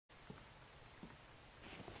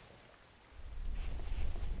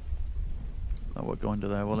That won't go under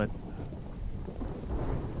there, will it?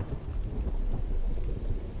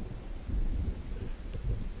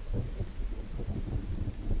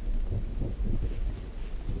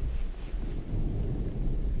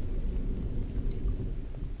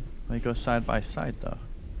 They go side by side though.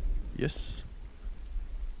 Yes.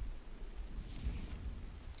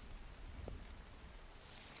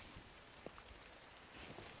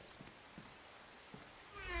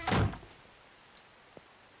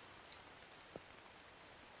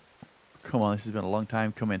 Come on, this has been a long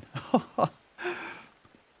time coming.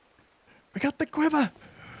 We got the quiver!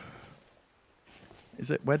 Is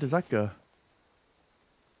it, where does that go?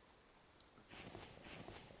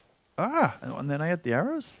 Ah, and then I had the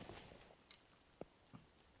arrows?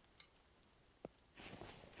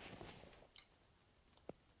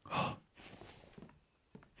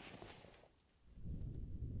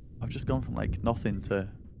 I've just gone from like nothing to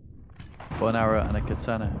bow and arrow and a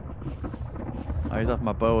katana. I always have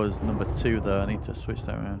my bow as number 2 though, I need to switch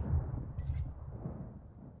that around.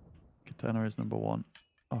 Katana is number 1.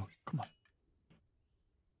 Oh, come on.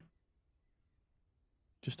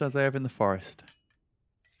 Just as I have in the forest.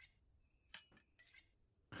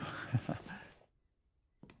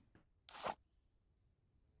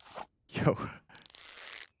 Yo.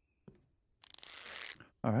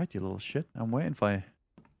 Alright, you little shit. I'm waiting for you.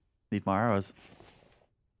 Need my arrows.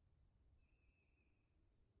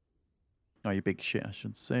 Oh, you big shit, I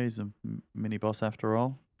should say. He's a mini boss after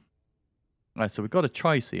all. Alright, so we've got a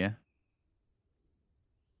choice here.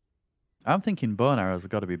 I'm thinking bone arrows have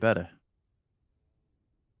got to be better.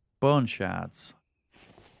 Bone shards.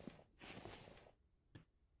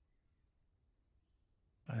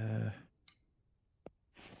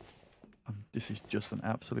 This is just an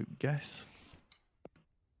absolute guess.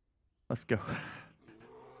 Let's go.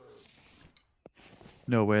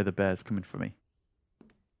 No way the bear's coming for me.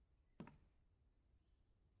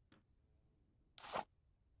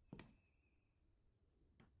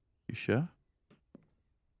 You sure?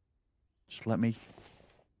 Just let me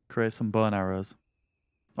create some bone arrows.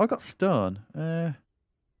 Oh, I got stone.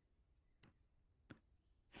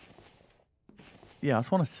 Yeah, I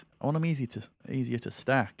want them easier to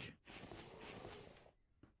stack.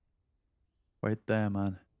 Wait there,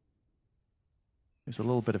 man. There's a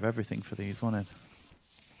little bit of everything for these, wasn't it?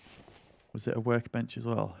 Was it a workbench as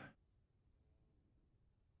well?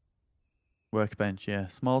 Workbench, yeah.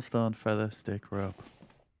 Small stone, feather, stick, rope.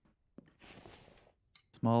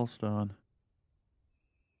 Small stone.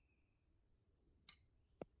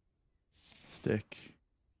 Stick.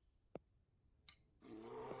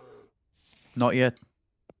 Not yet.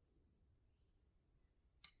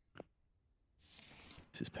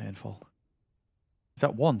 This is painful. Is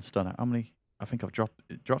that one stone? How many? I think I've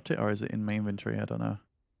dropped it, or is it in my inventory? I don't know.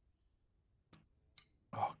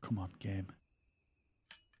 Oh, come on, game.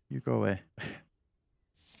 You go away.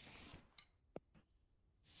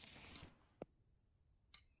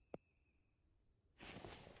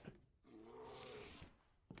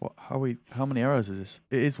 What? How many arrows is this?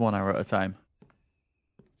 It is 1 arrow at a time.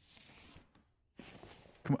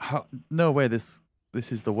 Come on, no way this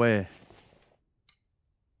is the way.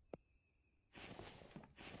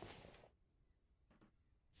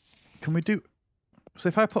 Can we do... So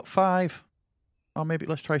if I put 5... Or maybe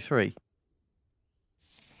let's try 3.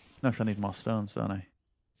 No, because I need more stones, don't I?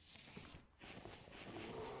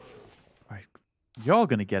 Right. You're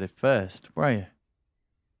going to get it first. Where are you?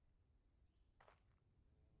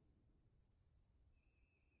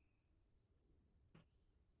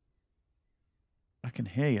 I can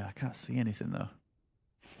hear you. I can't see anything, though.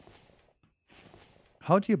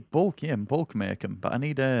 How do you bulk in? Bulk make them? But I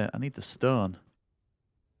need the stone.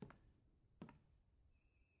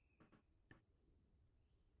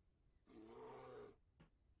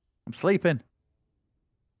 I'm sleeping.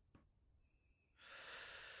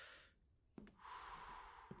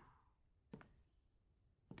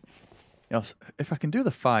 Yes, if I can do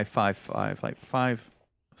the 5, 5, 5, like 5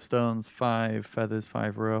 stones, 5 feathers,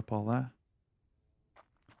 5 rope, all that,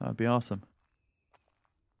 that'd be awesome.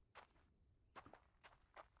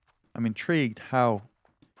 I'm intrigued how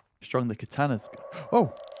strong the katana's.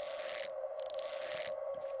 Oh!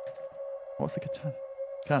 What's the katana?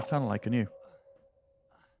 Katana like on you?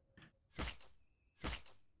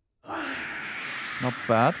 Not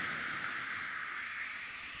bad.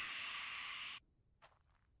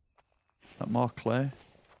 Got more clay.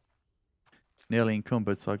 Nearly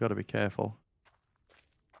encumbered, so I got to be careful.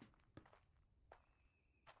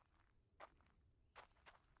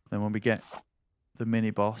 Then when we get the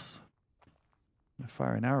mini boss, I'm gonna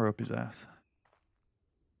fire an arrow up his ass.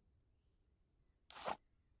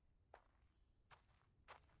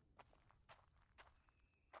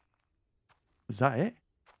 Is that it?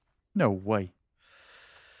 No way.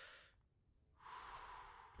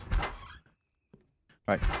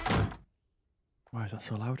 Right. Why is that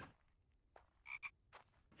so loud?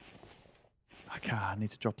 I can't. I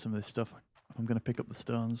need to drop some of this stuff. I'm going to pick up the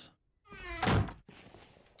stones.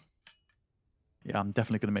 Yeah, I'm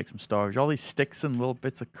definitely going to make some storage. All these sticks and little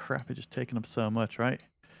bits of crap are just taking up so much, right?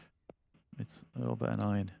 It's a little bit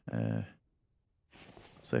annoying.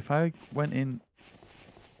 So if I went in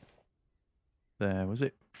there, was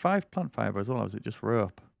it 5 plant fibre as well, or was it just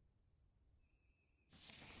rope?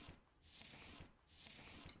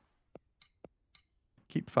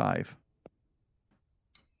 Keep 5.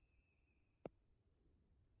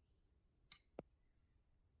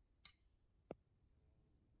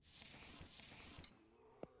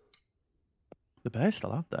 The bear's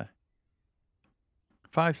still out there.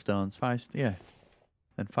 5 stones, 5, yeah.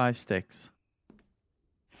 Then 5 sticks.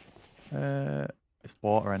 It's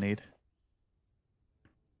water I need.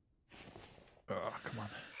 Oh, come on.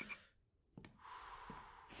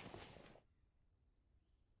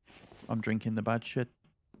 I'm drinking the bad shit.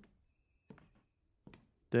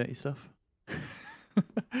 Dirty stuff.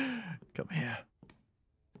 Come here.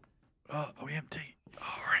 Oh, are we empty?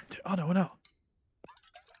 Oh, we're empty. Oh, no, we're not.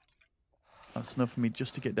 That's enough for me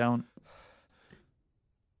just to get down.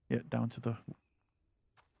 Yeah, down to the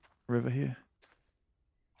river here.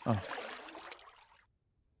 Oh.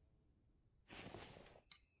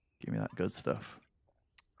 Give me that good stuff.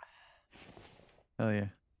 Hell yeah.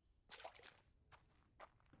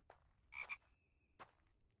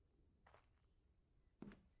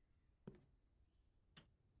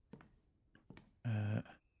 There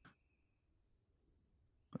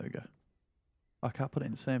we go. I can't put it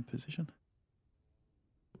in the same position.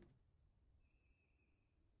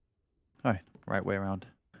 Alright, right way around.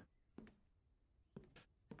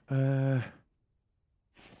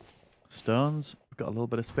 Stones. We've got a little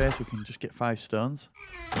bit of space. We can just get 5 stones.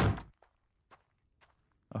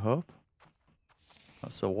 I hope.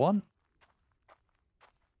 That's a 1.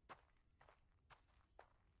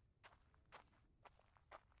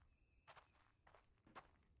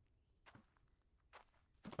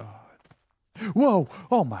 Oh. Whoa!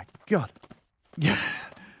 Oh my god! Yeah.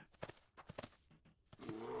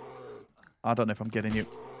 I don't know if I'm getting you.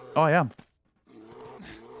 Oh, I am.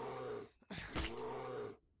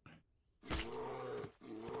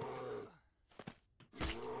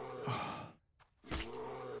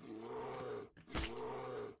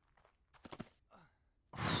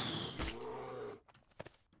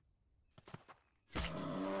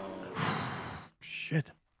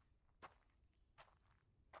 Shit.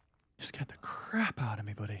 You scared the crap out of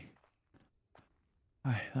me, buddy.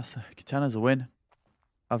 Alright, that's a katana's a win.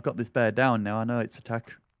 I've got this bear down now. I know its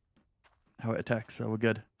attack, how it attacks, so we're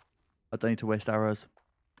good. I don't need to waste arrows.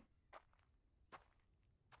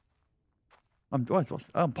 Is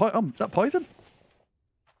that poison?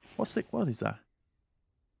 What is that?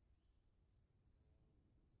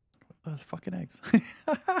 Those fucking eggs.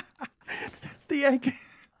 The egg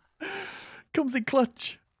comes in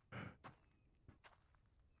clutch.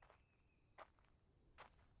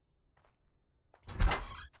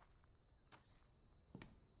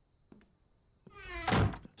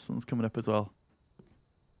 Sun's coming up as well.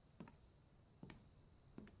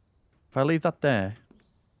 If I leave that there,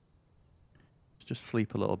 just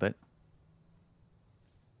sleep a little bit.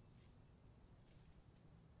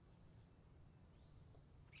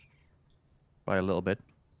 By a little bit,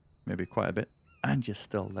 maybe quite a bit, and you're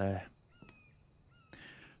still there.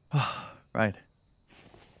 Right.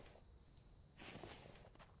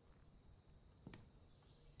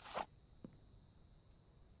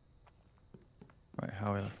 Right,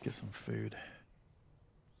 Howie, let's get some food.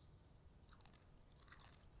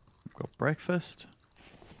 We've got breakfast.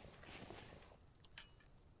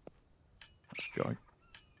 Got to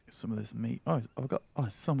get some of this meat. Oh,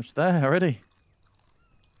 there's so much there already.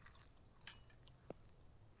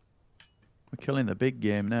 We're killing the big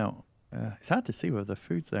game now. It's hard to see whether the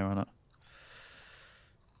food's there or not.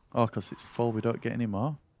 Oh, because it's full, we don't get any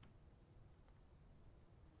more.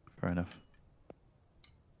 Fair enough.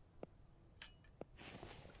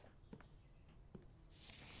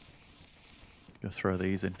 Go throw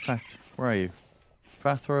these in. In fact, where are you? If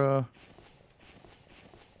I throw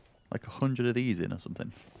like 100 of these in or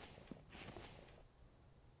something.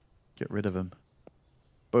 Get rid of them.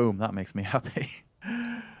 Boom, that makes me happy.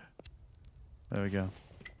 There we go.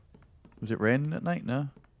 Was it raining at night? No?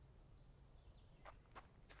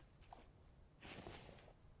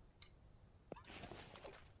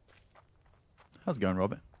 How's it going,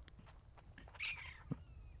 Robert?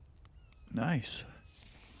 Nice.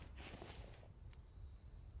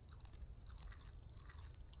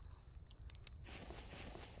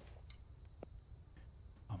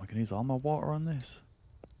 can use all my water on this.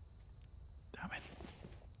 Damn it.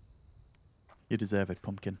 You deserve it,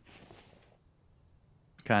 pumpkin.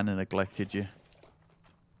 Kinda neglected you.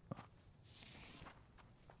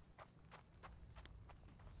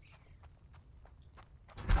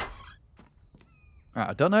 Right,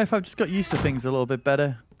 I don't know if I've just got used to things a little bit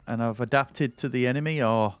better and I've adapted to the enemy,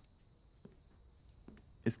 or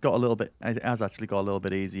it's got a little bit, it has actually got a little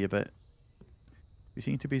bit easier, but we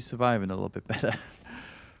seem to be surviving a little bit better.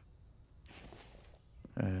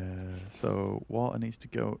 So water needs to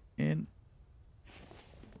go in.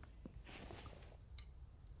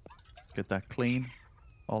 Get that clean.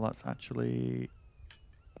 All that's actually...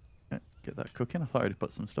 get that cooking. I thought I'd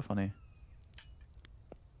put some stuff on here.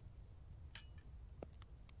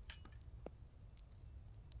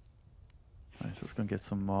 Right, so let's go and get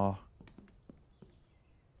some more.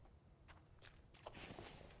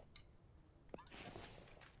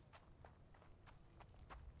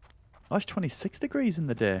 Oh, it's 26 degrees in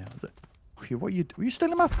the day. Was it? Oh, what you? Were you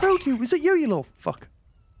stealing my food? You? Was it you, you little fuck?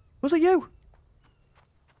 Was it you?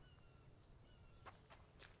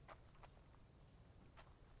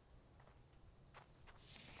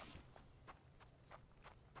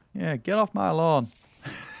 Yeah, get off my lawn.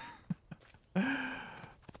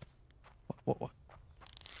 What?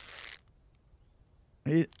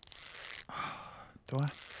 Do I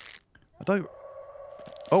don't...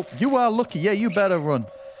 Oh, you are lucky. Yeah, you better run.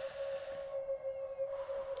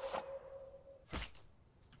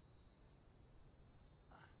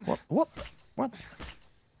 What?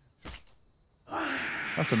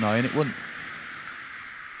 That's annoying. It wouldn't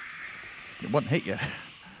hit you.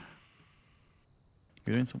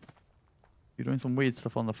 You're doing some weird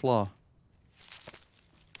stuff on the floor.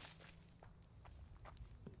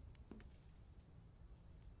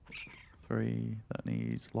 Three, that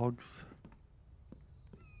needs logs.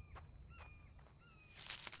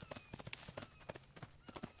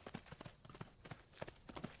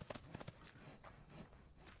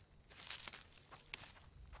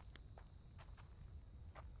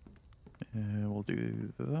 We'll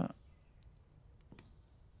do that.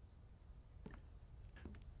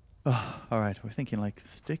 Oh, alright, we're thinking like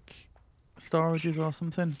stick storages or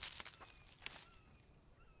something.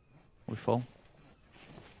 We're full.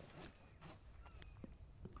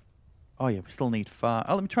 Oh yeah, we still need 5.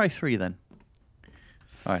 Oh, let me try 3 then.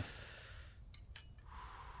 Alright.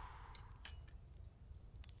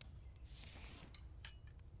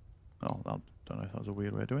 Oh, I don't know if that was a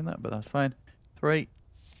weird way of doing that, but that's fine. 3.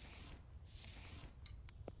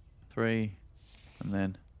 3. And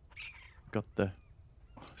then got the...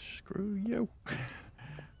 Oh, screw you.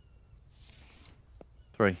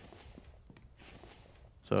 3.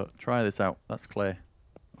 So try this out. That's clay.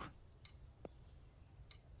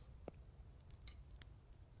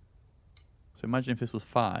 So imagine if this was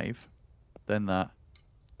 5, then that,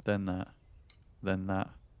 then that, then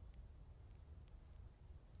that.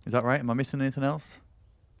 Is that right? Am I missing anything else?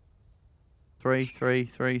 3, 3,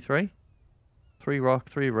 3, 3. 3 rock,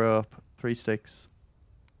 3 rope, 3 sticks.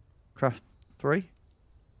 Craft 3?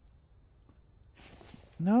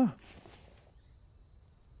 No.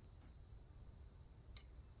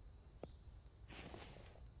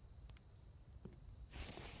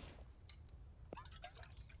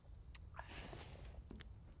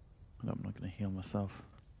 I'm not going to heal myself.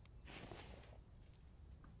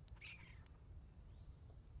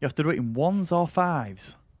 You have to do it in 1s or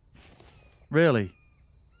 5s? Really?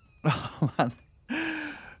 Oh, man.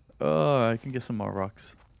 Oh, I can get some more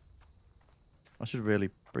rocks. I should really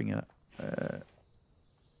bring it.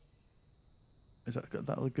 Is that a good?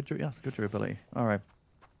 Yeah, that's good durability. All right.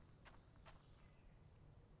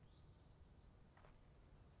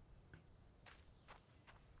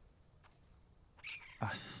 I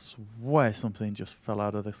swear something just fell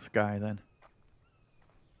out of the sky then.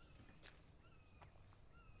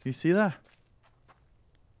 You see that?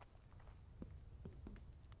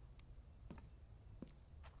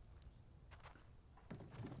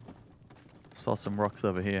 Saw some rocks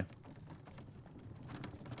over here.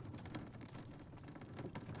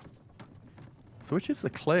 So which is the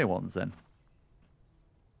clear ones then?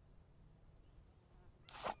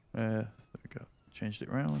 There we go. Changed it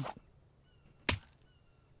around.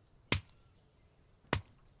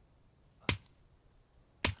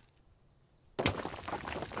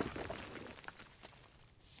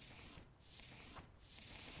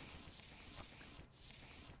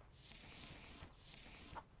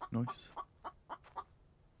 Nice.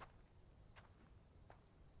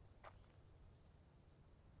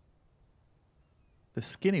 The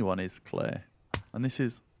skinny one is clay, and this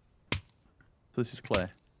is... So this is clay.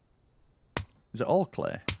 Is it all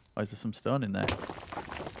clay? Or is there some stone in there?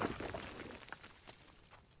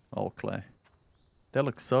 all clay. They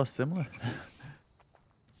look so similar.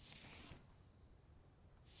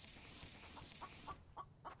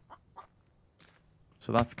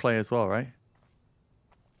 So that's clay as well, right?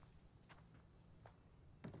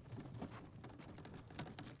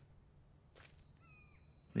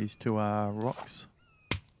 These two are rocks.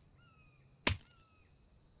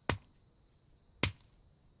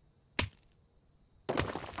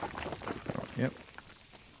 Yep.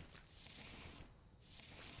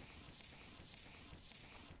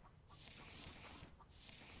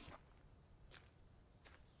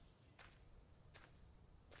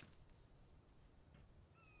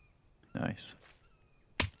 Nice.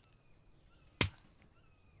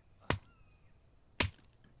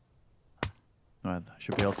 Right, I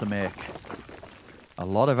should be able to make a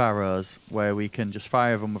lot of arrows where we can just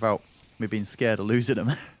fire them without me being scared of losing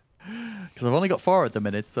them. Because I've only got 4 at the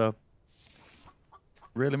minute, so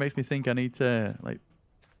really makes me think I need to like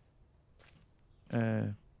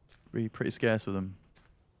be pretty scarce with them.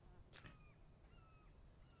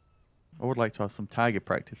 I would like to have some target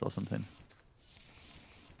practice or something.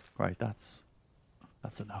 Right, that's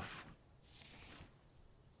enough.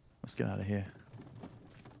 Let's get out of here.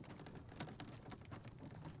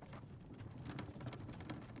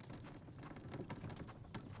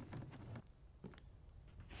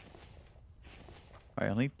 Right,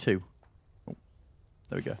 I need 2. Oh,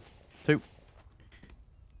 there we go. 2.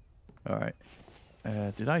 Alright.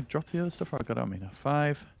 Did I drop the other stuff or I got it on me now?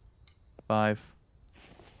 5. 5.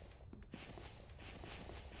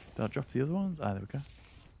 Did I drop the other ones? Ah, there we go.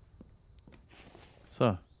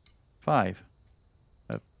 So, 5.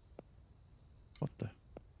 What the?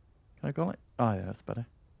 Can I go like? Oh yeah, that's better.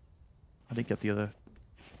 I didn't get the other.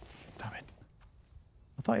 Damn it.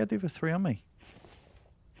 I thought you had the other 3 on me.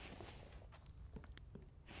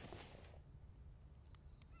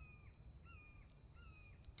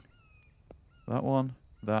 That one,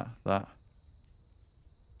 that. Oh,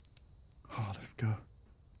 let's go.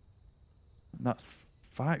 And that's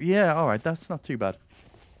 5. Yeah, alright, that's not too bad.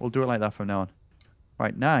 We'll do it like that from now on.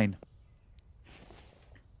 Right, 9.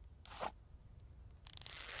 Let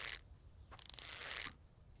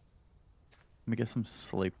me get some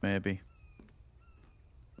sleep, maybe.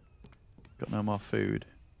 Got no more food.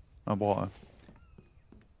 No water.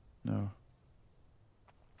 No.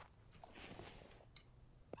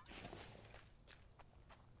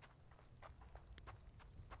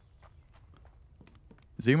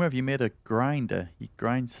 Zuma, have you made a grinder? You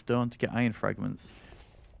grind stone to get iron fragments.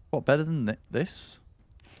 What, better than this?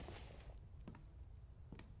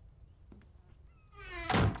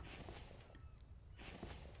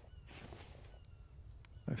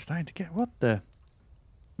 I'm starting to get... What the...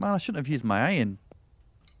 Man, I shouldn't have used my iron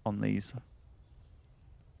on these.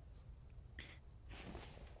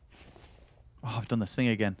 Oh, I've done this thing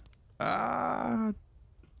again. Ah!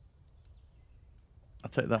 I'll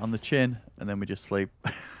take that on the chin, and then we just sleep.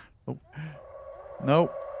 Oh. No.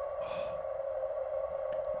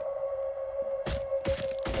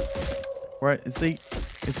 Where is the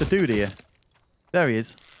dude here? There he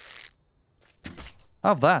is.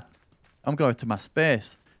 Have that. I'm going to my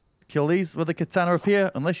space. Kill these with the katana up here.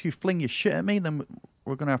 Unless you fling your shit at me, then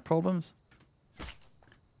we're going to have problems.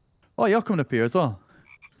 Oh, you're coming up here as well.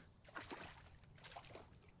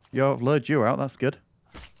 Yo, I've lured you out. That's good.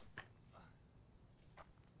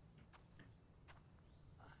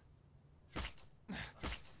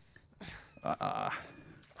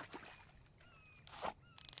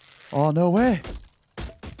 Oh, no way.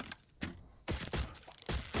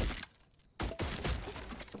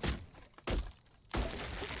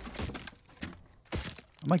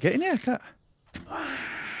 Am I getting you?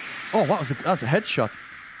 Oh, that's a headshot.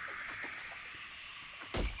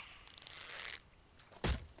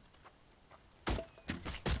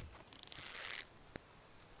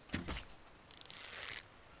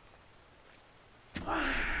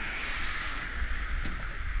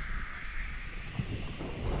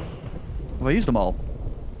 Have I used them all?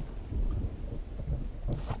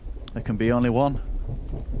 There can be only one.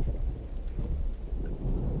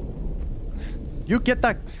 You get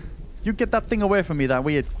that thing away from me, that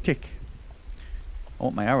weird kick. I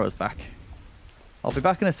want my arrows back. I'll be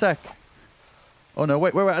back in a sec. Oh no,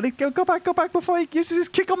 wait, I need to go back before he uses his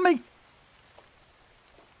kick on me.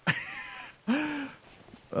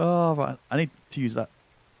 Oh, right. I need to use that.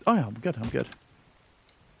 Oh yeah, I'm good.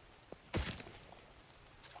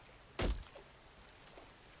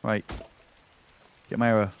 Right. Get my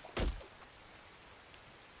arrow.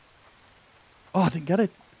 Oh, I didn't get it.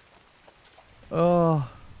 Oh.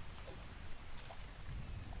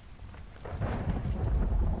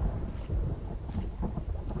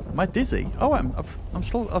 Am I dizzy? Oh, I've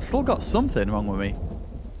still got something wrong with me.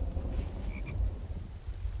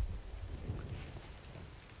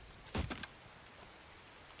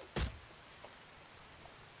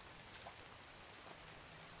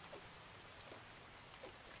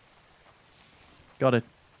 Got it.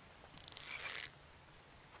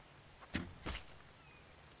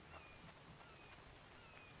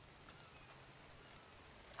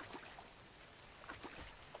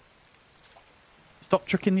 Stop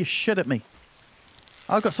chucking your shit at me.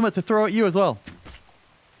 I've got something to throw at you as well.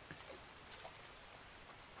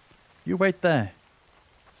 You wait there.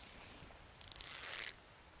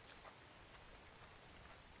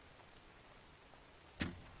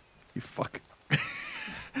 You fuck.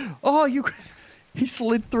 Oh, you... He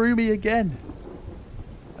slid through me again.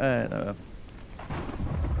 No.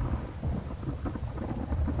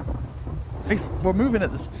 We're moving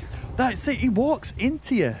at this. That's it. He walks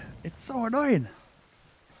into you. It's so annoying.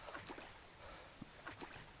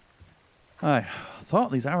 I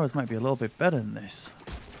thought these arrows might be a little bit better than this.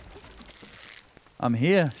 I'm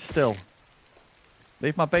here still.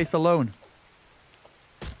 Leave my base alone.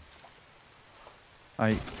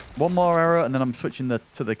 Alright, one more arrow and then I'm switching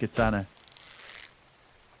to the katana.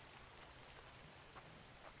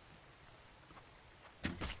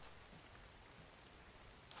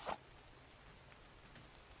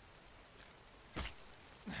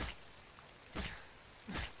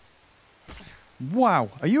 Wow,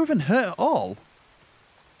 are you even hurt at all?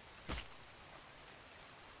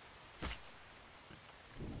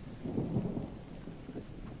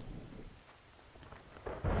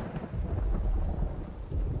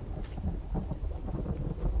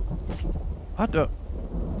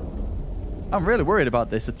 I'm really worried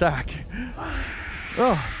about this attack.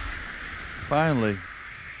 Oh, finally.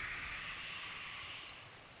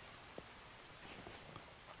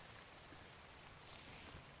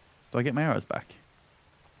 Do I get my arrows back?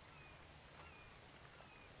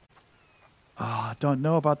 Oh, I don't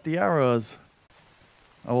know about the arrows.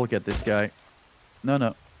 I will get this guy.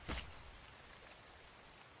 No.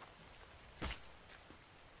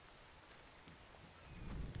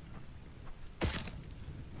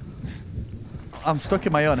 I'm stuck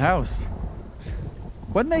in my own house.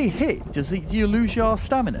 When they hit, do you lose your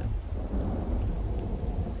stamina?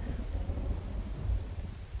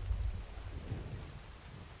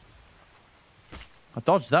 I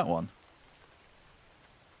dodged that one.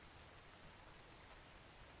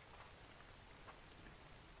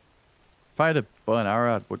 If I had a bow and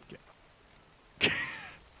arrow, I would get...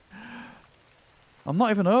 I'm not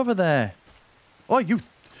even over there. Oh, you...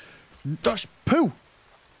 That's poo!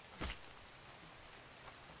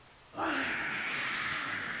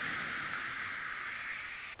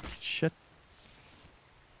 Shit.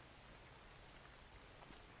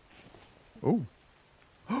 Oh.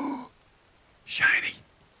 Shiny.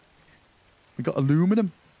 We got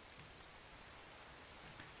aluminum.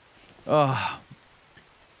 Oh.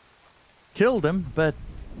 Killed him, but...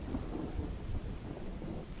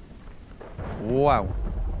 Wow.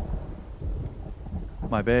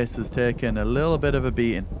 My base has taken a little bit of a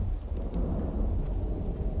beating.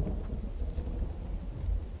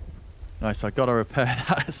 Nice, I gotta repair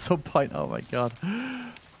that at some point. Oh my god.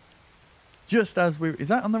 Just as we... Is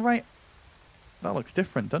that on the right? That looks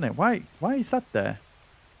different, doesn't it? Why is that there?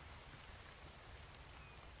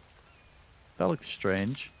 That looks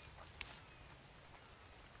strange.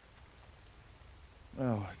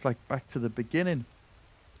 Oh, it's like back to the beginning.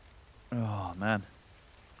 Oh, man.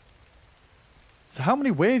 So how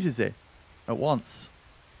many waves is it at once?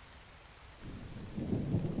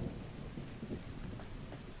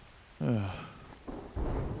 Can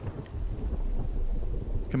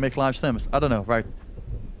make large thermos. I don't know. Right.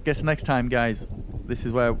 Guess next time, guys, this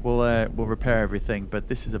is where we'll repair everything. But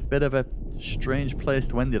this is a bit of a strange place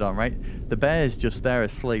to end it on, right? The bear's just there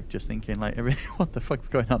asleep, just thinking like, what the fuck's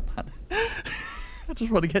going on, man? I just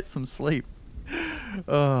want to get some sleep.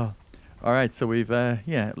 Oh, all right. So we've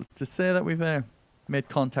yeah, to say that we've made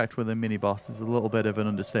contact with a mini boss is a little bit of an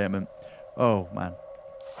understatement. Oh man,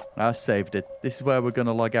 I saved it. This is where we're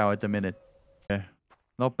gonna log out at the minute. Yeah,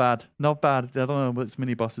 not bad, not bad. I don't know what this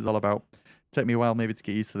mini boss is all about. Take me a while maybe to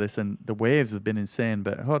get used to this, and the waves have been insane.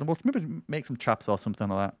 But hold on, we'll maybe make some traps or something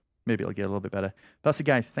like that. Maybe it'll get a little bit better. That's it,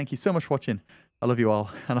 guys. Thank you so much for watching. I love you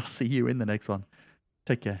all, and I'll see you in the next one.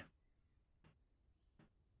 Take care.